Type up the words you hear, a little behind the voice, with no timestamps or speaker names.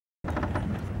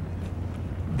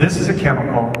This is a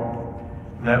chemical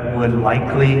that would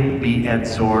likely be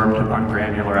adsorbed on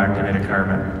granular activated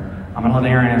carbon. I'm gonna let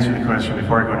Erin answer the question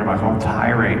before I go into my whole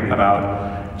tirade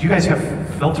about, do you guys have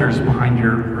filters behind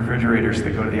your refrigerators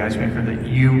that go to the ice maker that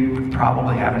you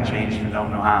probably haven't changed and don't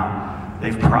know how?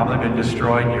 They've probably been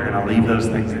destroyed, you're gonna leave those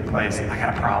things in place. I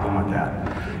got a problem with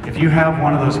that. If you have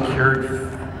one of those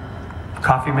cured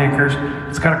coffee makers,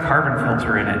 it's got a carbon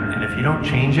filter in it, and if you don't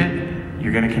change it,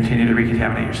 you're gonna continue to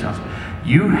recontaminate yourselves.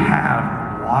 You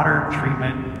have water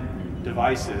treatment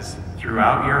devices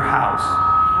throughout your house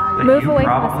that you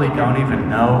probably don't even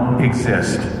know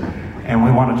exist, and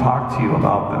we want to talk to you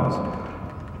about those.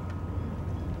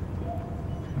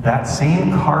 That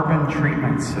same carbon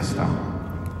treatment system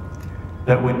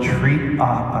that would treat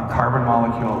a carbon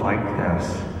molecule like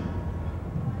this,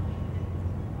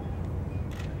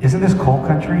 isn't this coal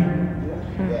country?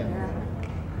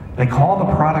 They call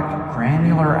the product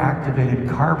granular activated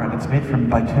carbon. It's made from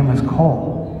bituminous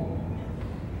coal.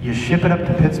 You ship it up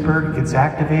to Pittsburgh, it gets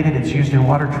activated, it's used in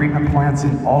water treatment plants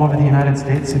in all over the United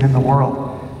States and in the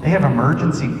world. They have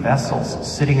emergency vessels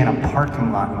sitting in a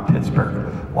parking lot in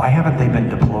Pittsburgh. Why haven't they been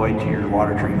deployed to your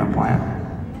water treatment plant?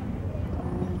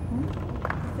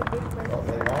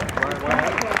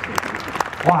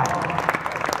 Why?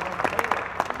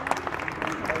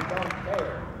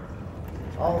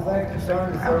 All thanks to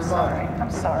Senator Third Line.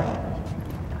 I'm sorry.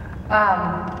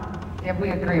 Yeah, we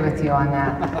agree with you on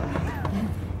that.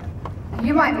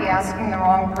 You might be asking the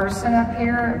wrong person up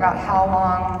here about how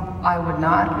long I would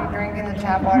not be drinking the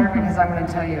tap water, because I'm going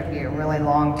to tell you it'd be a really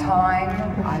long time.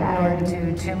 I've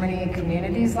been to too many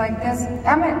communities like this.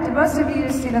 Did most of you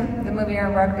see the movie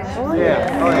Erin Brockovich? Oh,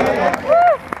 yeah. Oh, yeah.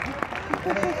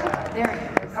 There you go.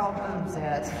 They're called boobs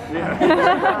heads.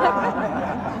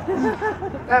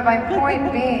 But my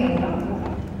point being,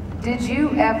 did you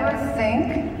ever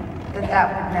think that that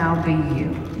would now be you?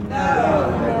 No.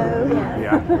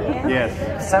 Yeah.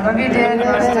 Yes. Some of you did,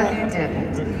 most of you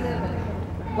didn't.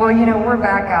 Well, you know, we're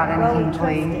back out in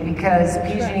Hinkley because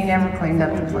PG&E never cleaned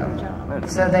up the plume.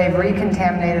 So they've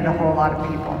recontaminated a whole lot of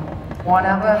people. One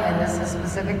of them, and this is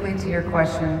specifically to your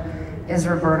question, is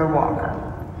Roberta Walker.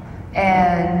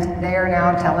 And they are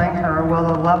now telling her,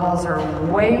 well, the levels are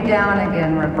way down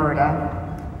again, Roberta,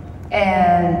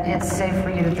 and it's safe for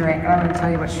you to drink. I'm going to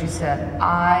tell you what she said.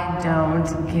 I don't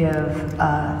give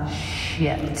a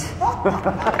shit.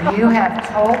 You have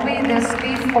told me this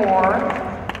before.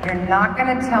 You're not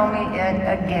going to tell me it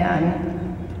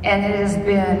again. And it has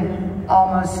been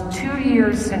almost 2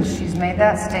 years since she's made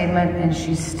that statement, and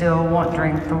she still won't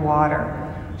drink the water.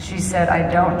 She said, I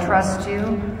don't trust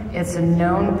you. It's a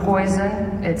known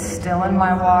poison. It's still in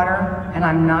my water, and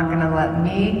I'm not going to let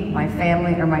me, my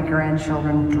family, or my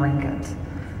grandchildren drink it.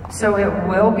 So it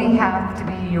will have to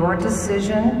be your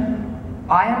decision.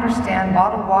 I understand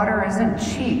bottled water isn't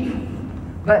cheap,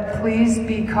 but please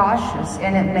be cautious,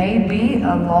 and it may be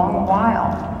a long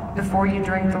while before you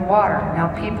drink the water. Now,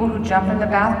 people who jump in the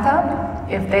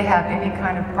bathtub, if they have any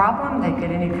kind of problem, they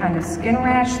get any kind of skin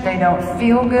rash, they don't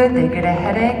feel good, they get a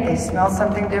headache, they smell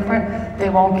something different, they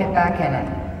won't get back in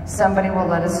it. Somebody will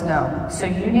let us know. So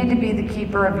you need to be the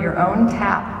keeper of your own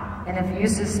tap. And if you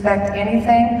suspect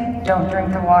anything, don't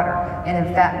drink the water. And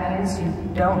if that means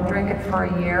you don't drink it for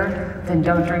a year, then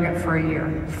don't drink it for a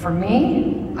year. For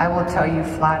me, I will tell you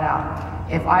flat out,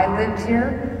 if I lived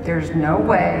here, there's no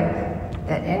way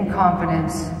that in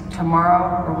confidence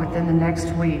tomorrow or within the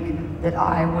next week that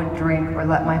I would drink or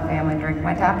let my family drink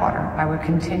my tap water. I would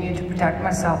continue to protect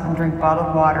myself and drink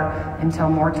bottled water until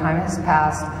more time has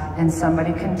passed and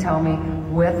somebody can tell me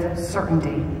with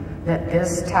certainty that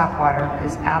this tap water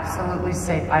is absolutely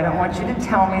safe. I don't want you to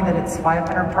tell me that it's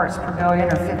 500 parts per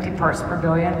billion or 50 parts per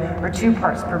billion or 2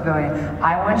 parts per billion.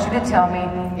 I want you to tell me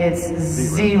it's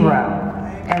zero.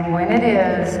 And when it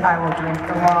is, I will drink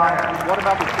the water. What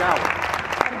about the shower?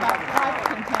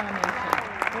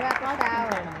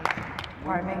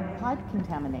 Pardon me? Pipe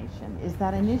contamination, is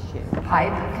that an issue?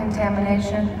 Pipe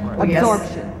contamination? Well,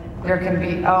 absorption. Yes. There can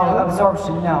be,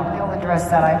 absorption, no. They'll address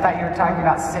that. I thought you were talking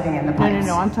about sitting in the pipes.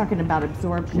 No, I'm talking about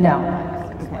absorption. No.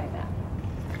 Okay.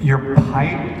 Your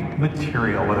pipe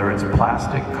material, whether it's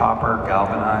plastic, copper,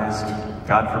 galvanized,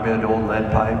 God forbid, old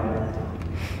lead pipe.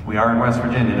 We are in West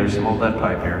Virginia, there's some old lead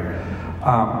pipe here.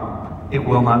 It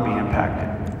will not be impacted.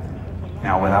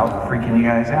 Now, without freaking you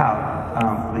guys out,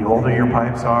 the older your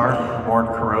pipes are, the more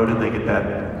corroded, they get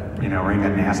that, ring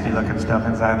of nasty looking stuff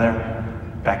inside there.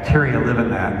 Bacteria live in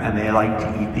that, and they like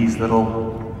to eat these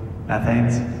little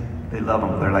methanes. They love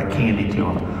them, they're like candy to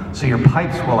them. So your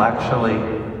pipes will actually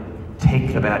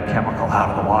take the bad chemical out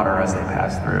of the water as they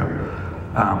pass through.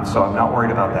 So I'm not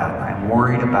worried about that. I'm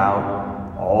worried about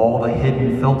all the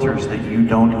hidden filters that you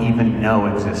don't even know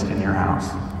exist in your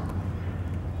house.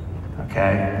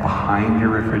 Okay? Behind your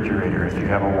refrigerator, if you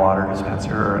have a water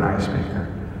dispenser or an ice maker.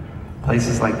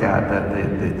 Places like that,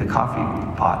 the coffee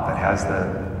pot that has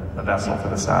the vessel to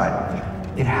the side,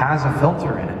 it has a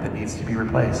filter in it that needs to be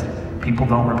replaced. People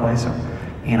don't replace them.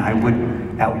 And I would,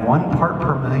 at 1 part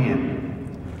per million,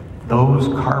 those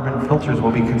carbon filters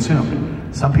will be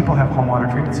consumed. Some people have home water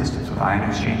treatment systems with ion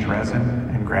exchange resin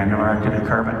and granular activated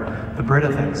carbon. The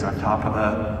Brita things on top of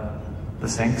the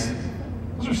sinks,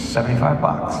 those are 75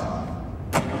 bucks.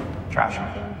 Trash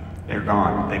them. They're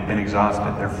gone. They've been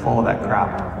exhausted. They're full of that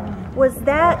crap. Was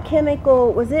that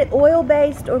chemical, was it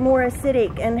oil-based or more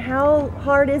acidic? And how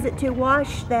hard is it to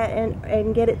wash that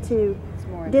and get it to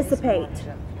dissipate?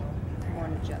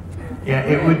 Yeah,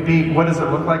 it would be, what does it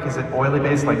look like? Is it oily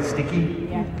based, like sticky?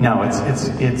 Yeah. No, it's,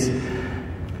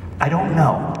 I don't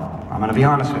know. I'm gonna be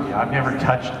honest with you. I've never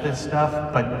touched this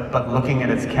stuff, but looking at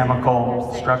its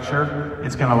chemical structure,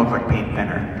 it's gonna look like paint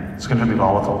thinner. It's gonna be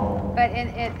volatile. But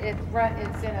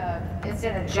it's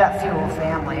in a jet fuel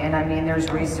family, and I mean,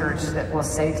 there's research that will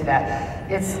say to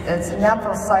that. It's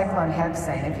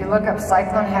methylcyclohexane. If you look up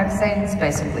cyclohexane, it's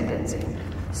basically benzene.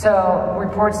 So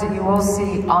reports that you will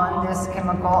see on this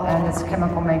chemical and its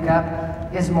chemical makeup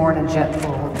is more than a jet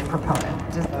fuel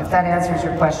proponent. Just, if that answers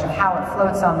your question, how it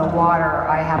floats on the water,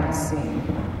 I haven't seen.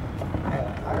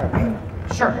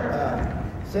 Sure.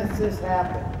 Since this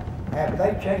happened, have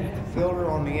they changed the filter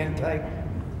on the intake?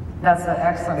 That's an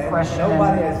excellent question.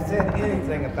 Nobody has said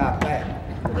anything about that.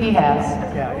 He has.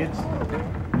 Yeah, it's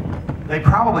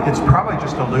probably just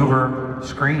a louver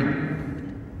screen.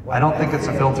 I don't think it's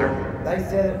a filter. They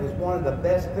said it was one of the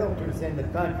best filters in the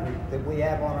country that we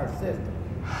have on our system.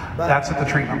 But, that's at the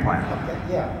treatment plant. Okay,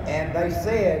 yeah, and they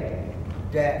said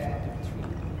that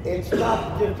it's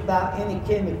not just about any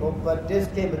chemical, but this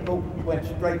chemical went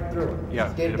straight through it.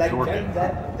 Yeah, Did they change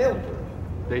that filter?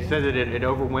 They said that it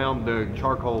overwhelmed the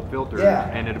charcoal filter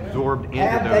and it absorbed into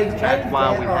Have those. That's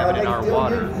why we have it in our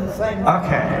water.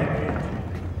 Okay.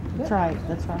 That's right,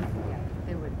 that's right.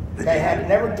 They have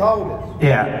never told us.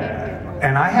 Yeah.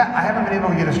 And I haven't been able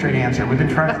to get a straight answer. We've been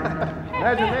trying.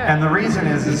 Imagine that. And the reason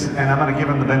is, and I'm going to give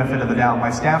them the benefit of the doubt, my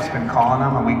staff's been calling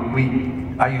them,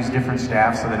 and I use different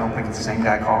staff so they don't think it's the same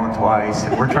guy calling twice,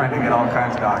 and we're trying to get all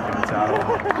kinds of documents out of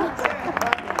them.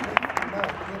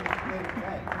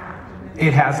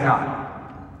 It has not.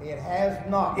 It has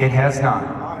not. It has not.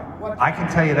 All right. I can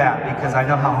tell you that because I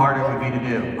know how hard it would be to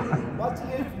do. What's the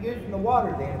use of using the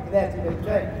water then if it hasn't been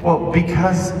changed? Well,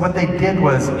 because what they did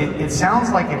was, it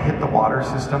sounds like it hit the water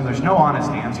system. There's no honest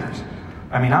answers.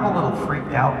 I mean, I'm a little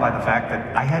freaked out by the fact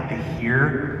that I had to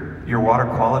hear your water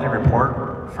quality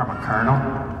report from a colonel.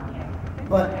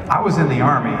 But I was in the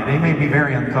Army, and it made me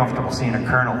very uncomfortable seeing a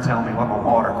colonel tell me what my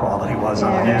water quality was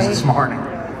on the news this morning.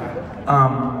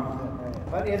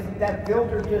 But isn't that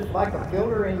filter just like a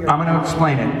filter in your... I'm going to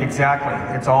explain it. Exactly.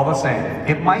 It's all the same.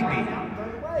 It might be.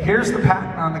 Here's the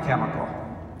patent on the chemical.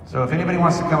 So if anybody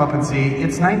wants to come up and see,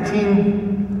 it's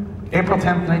April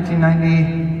 10th,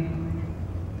 1990.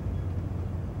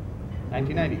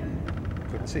 1990.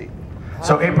 Couldn't see.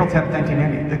 So April 10th,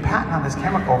 1990. The patent on this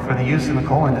chemical for the use in the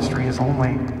coal industry is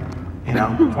only,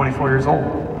 24 years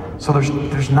old. So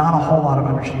there's not a whole lot of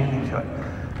understanding to it.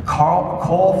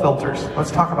 Coal filters.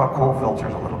 Let's talk about coal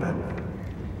filters a little bit.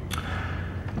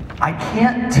 I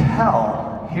can't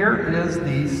tell.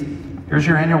 Here's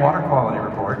your annual water quality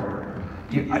report.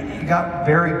 You got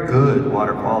very good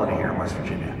water quality here in West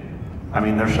Virginia. I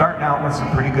mean, they're starting out with some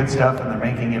pretty good stuff and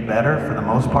they're making it better for the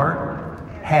most part.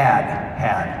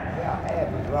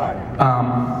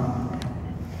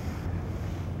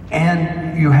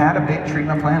 And you had a big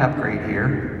treatment plant upgrade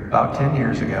here about 10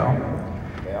 years ago.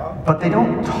 But they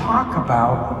don't talk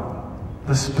about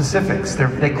the specifics.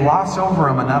 They gloss over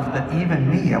them enough that even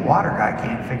me, a water guy,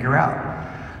 can't figure out.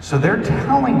 So they're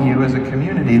telling you as a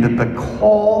community that the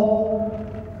coal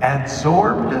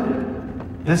absorbed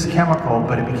this chemical,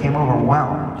 but it became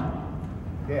overwhelmed.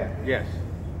 Yeah. Yes.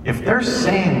 If they're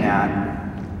saying that,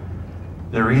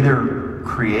 they're either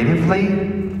creatively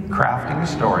crafting a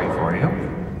story for you,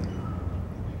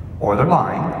 or they're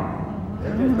lying,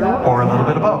 or a little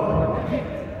bit of both.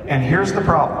 And here's the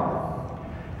problem.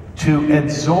 To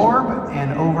absorb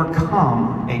and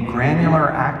overcome a granular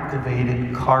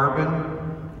activated carbon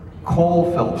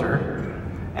coal filter,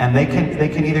 and they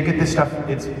can either get this stuff,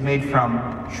 it's made from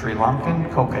Sri Lankan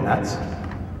coconuts,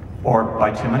 or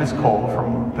bituminous coal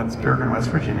from Pittsburgh in West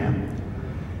Virginia.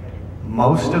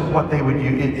 Most of what they would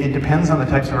use, it depends on the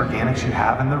types of organics you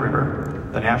have in the river,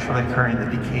 the naturally occurring,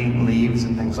 the decaying leaves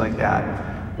and things like that,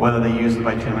 whether they use the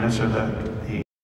bituminous or the